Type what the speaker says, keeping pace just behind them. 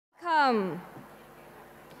welcome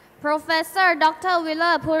Professor Dr.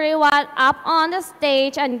 Willard Puriwat up on the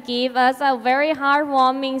stage and give us a very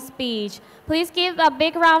heartwarming speech. Please give a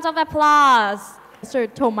big round of applause. Professor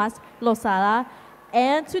Thomas Losala,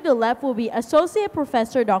 and to the left will be Associate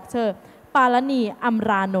Professor Dr. Palani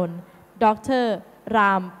Amranon, Dr.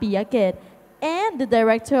 Ram Piyaket, and the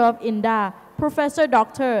Director of INDA, Professor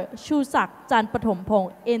Dr. Chusak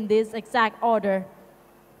Janpathompong, in this exact order.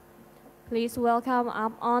 Please welcome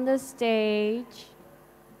up on the stage.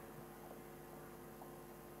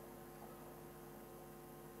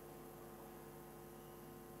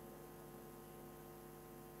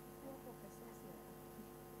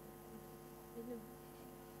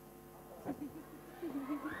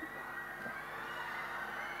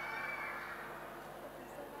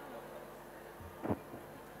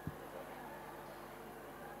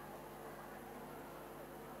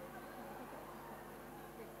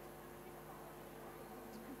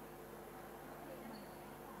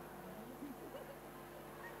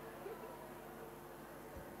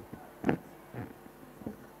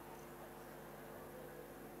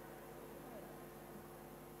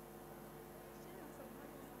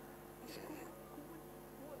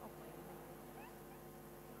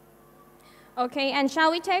 Okay, and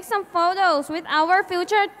shall we take some photos with our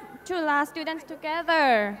future Chula students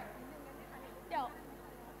together?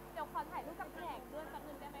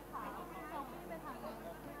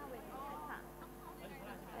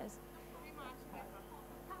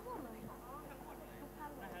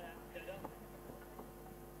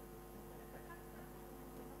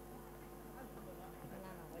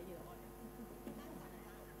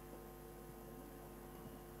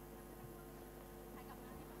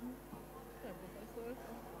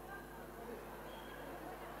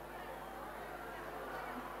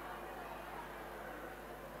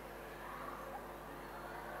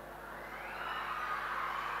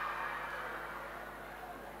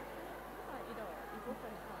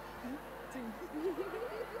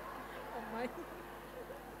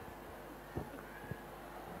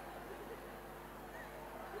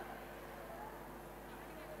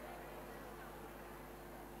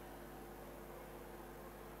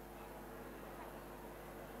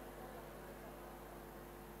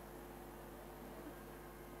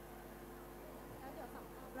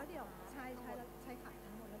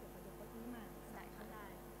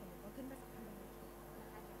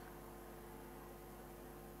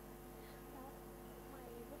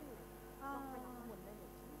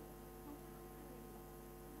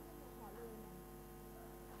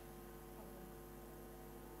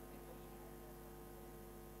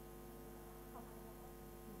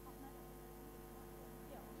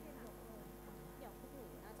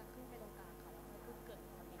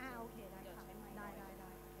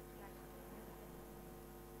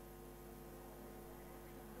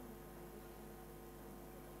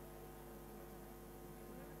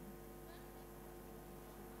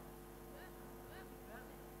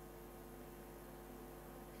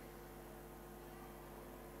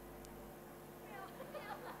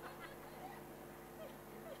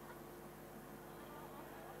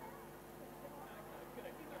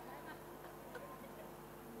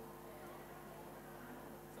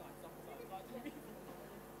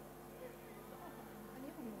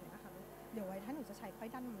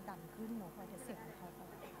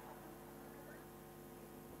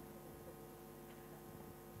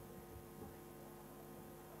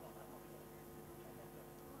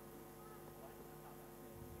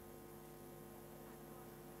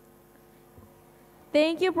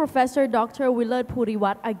 Thank you, Professor Dr. Willard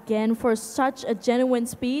Puriwat, again for such a genuine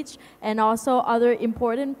speech, and also other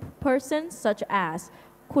important persons such as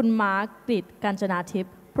Kun Marckris Kanchanatip,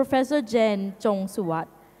 Professor Jen Jong Suwat,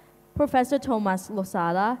 Professor Thomas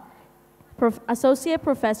Losala, Associate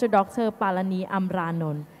Professor Dr. Palani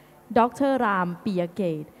Amranon, Dr. Ram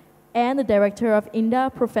Piyaket, and the Director of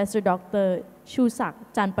INDA, Professor Dr. Chusak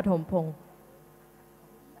Janpathompong.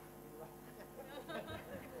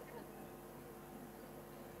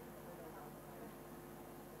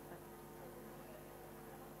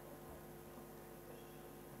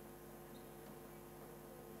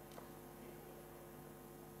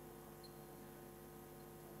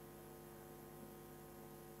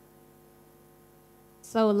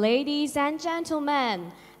 So ladies and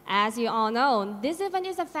gentlemen, as you all know, this event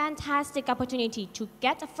is a fantastic opportunity to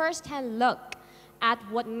get a first-hand look at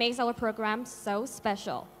what makes our program so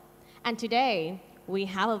special. And today, we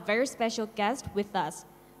have a very special guest with us,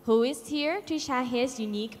 who is here to share his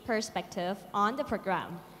unique perspective on the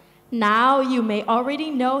program. Now you may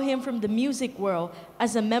already know him from the music world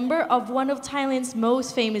as a member of one of Thailand's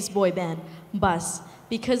most famous boy band, Bus.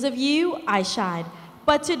 Because of you, I Shine.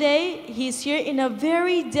 But today, he's here in a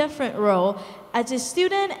very different role as a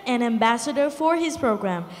student and ambassador for his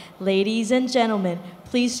program. Ladies and gentlemen,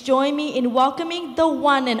 please join me in welcoming the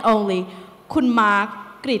one and only คุณมาร์ค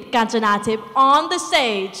กฤษ กาญจนาทิพย์ on the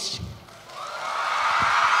stage.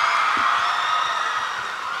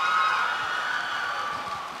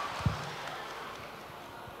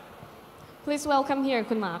 Please welcome here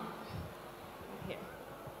คุณมาร์ค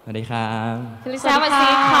สวัสดีครับ Please have a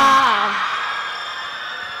seat ค่ะ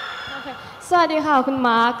Okay สวัสดีค่ะคุณม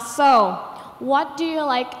าร์ค So what do you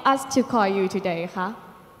like us to call you today คะ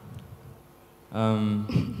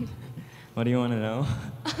What do you want to know?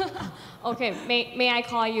 Okay may I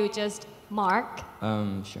call you just Mark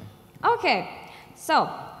Sure. Okay so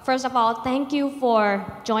first of all thank you for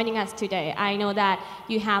joining us today I know that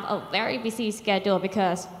you have a very busy schedule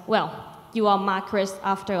because well you are Marckris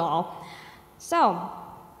after all so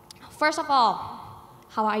first of all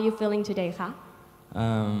how are you feeling today คะ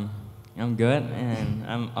I'm good and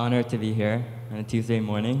I'm honored to be here on a Tuesday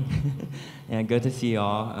morning and good to see you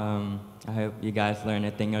all. I hope you guys learn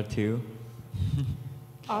a thing or two.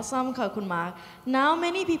 Awesome ค่ะคุณมาร์ค Now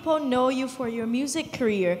many people know you for your music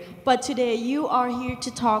career but today you are here to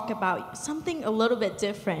talk about something a little bit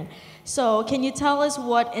different So can you tell us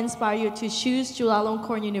what inspired you to choose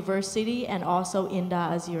Chulalongkorn University and also INDA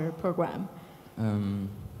as your program?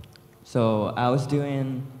 So I was doing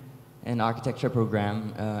an architecture program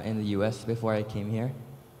in the US before I came here.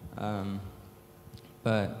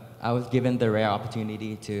 But I was given the rare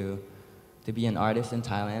opportunity to be an artist in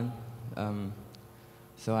Thailand.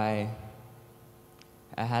 So I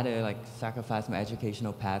had to like sacrifice my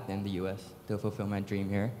educational path in the US to fulfill my dream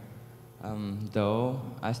here. Though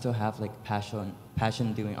I still have like passion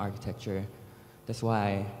doing architecture. That's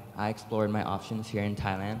why I explored my options here in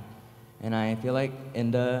Thailand. And I feel like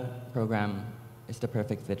INDA program is the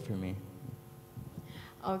perfect fit for me.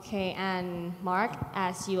 Okay and Mark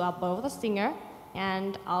as you are both a singer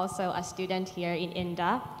and also a student here in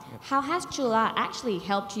INDA How has Chula actually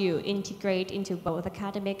helped you integrate into both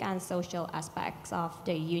academic and social aspects of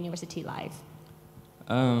the university life?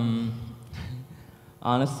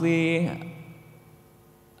 Honestly,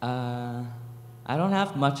 I don't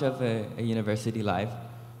have much of a university life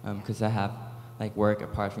because I have like work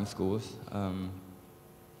apart from schools.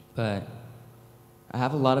 But I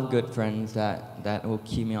have a lot of good friends that will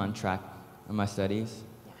keep me on track on my studies.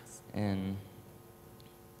 Yes. And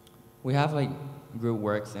we have like group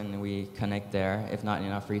works and we connect there if not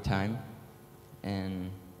in our free time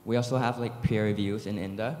and we also have like peer reviews in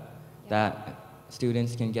INDA that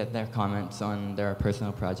students can get their comments on their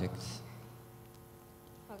personal projects.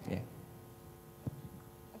 Okay.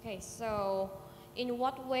 Yeah. Okay, so in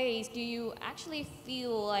what ways do you actually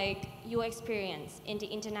feel like your experience in the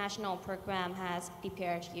international program has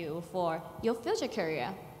prepared you for your future career?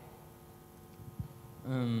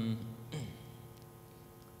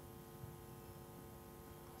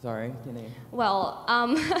 Sorry, can I? Well,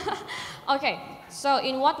 okay. So,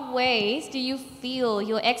 in what ways do you feel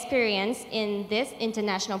your experience in this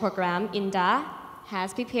international program, INDA,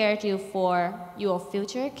 has prepared you for your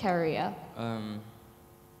future career?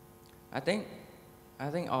 I think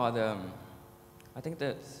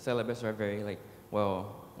the syllabus are very like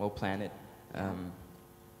well planned.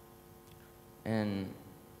 And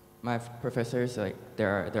my professors like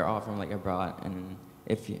they're all from like abroad, and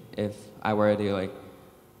if I were to like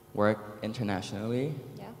work internationally,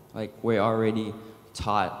 like we're already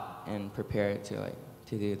taught and prepared to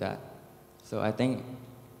do that. So I think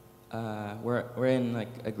we're in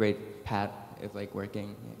like a great path of like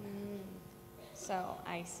working. So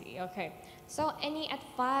I see. Okay. So any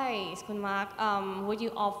advice, Kun Mark, would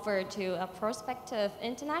you offer to a prospective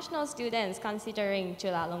international students considering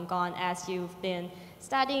Chulalongkorn as you've been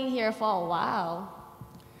studying here for a while?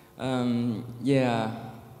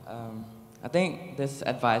 I think this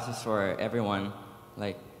advice is for everyone.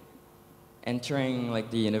 Like entering like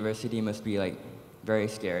the university must be like very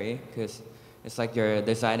scary because it's like you're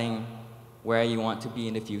deciding where you want to be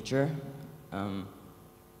in the future.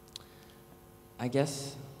 I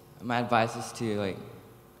guess my advice is to like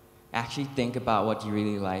actually think about what you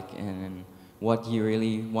really like and what you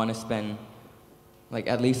really want to spend like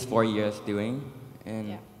at least 4 years doing.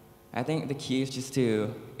 And I think the key is just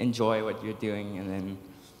to enjoy what you're doing and then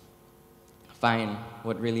find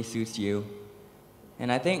what really suits you.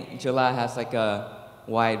 And I think Chula has like a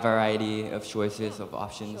wide variety of choices of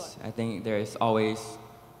options. Sure. I think there is always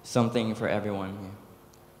something for everyone.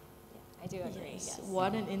 I do agree. Yes, Yes.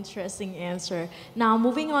 what an interesting answer. Now,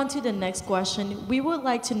 moving on to the next question, we would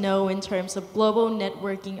like to know in terms of global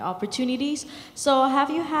networking opportunities. So, have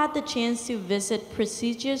you had the chance to visit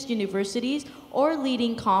prestigious universities or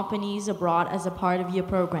leading companies abroad as a part of your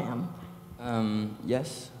program?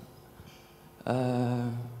 Yes.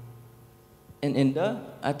 In India,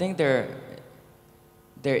 I think there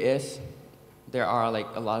are like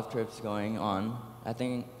a lot of trips going on. I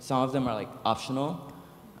think some of them are like optional,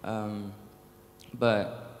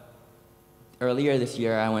 but earlier this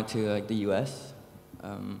year I went to like the U.S.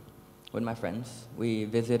 With my friends. We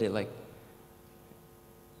visited like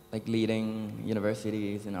leading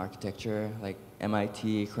universities in architecture, like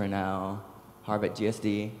MIT, Cornell, Harvard,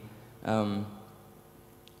 GSD.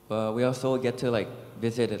 But we also get to like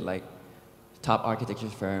visit like top architecture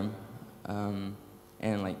firm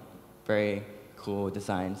and like very cool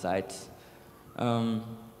design sites.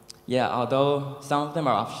 Yeah, although some of them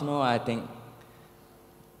are optional, I think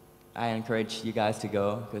I encourage you guys to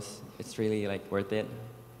go because it's really like worth it.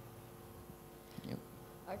 Yep.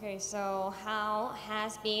 Okay, so how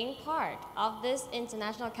has being part of this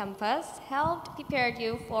international campus helped prepare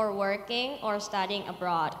you for working or studying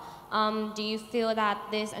abroad? Do you feel that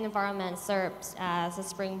this environment serves as a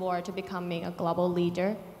springboard to becoming a global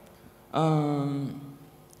leader?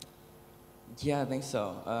 Yeah, I think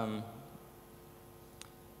so.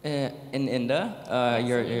 In India,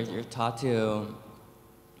 you're taught to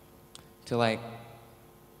like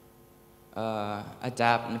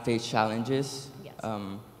adapt and face challenges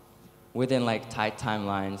within like tight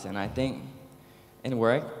timelines, and I think in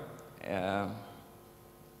work, I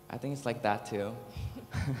think it's like that too.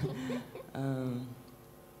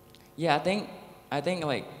 Yeah, I think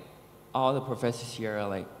like all the professors here are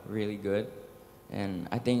like really good, and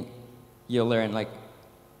I think you'll learn like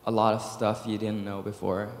a lot of stuff you didn't know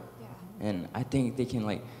before, and I think they can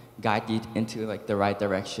like guide you into like the right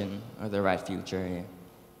direction or the right future. Yeah.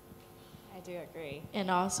 I do agree.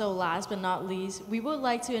 And also, last but not least, we would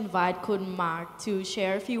like to invite Kun Marc to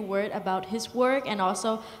share a few words about his work, and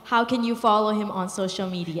also how can you follow him on social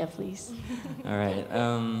media, please? All right.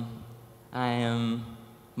 I am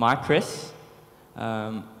Marc Kris.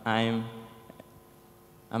 I'm in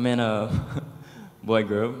a boy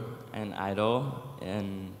group and idol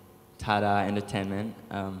in Tada Entertainment.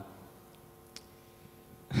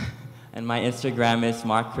 And my Instagram is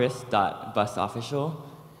marckris.busofficial.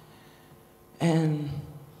 And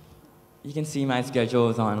you can see my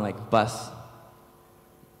schedules on like bus.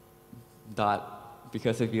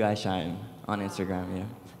 Because of you I shine on Instagram, yeah.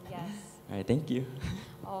 Yes. All right, thank you.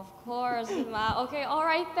 Of course. Okay, all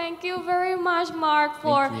right. Thank you very much, Marc,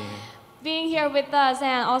 for being here with us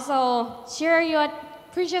and also share your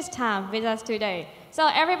precious time with us today. So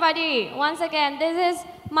everybody, once again, this is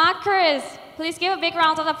Marc Kris. Please give a big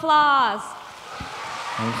round of applause.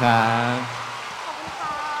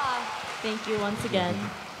 Thank you once again.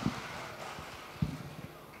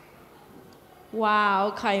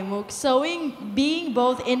 Wow, Kaimuk. So being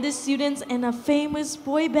both Indus students and a famous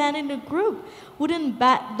boy band in the group, wouldn't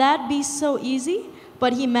that be so easy?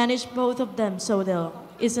 But he managed both of them so well.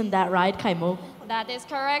 Isn't that right, Kaimuk? That is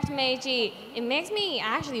correct, Meiji. It makes me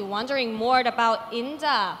actually wondering more about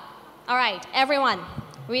India. All right, everyone.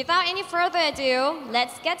 Without any further ado,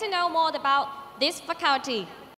 let's get to know more about this faculty.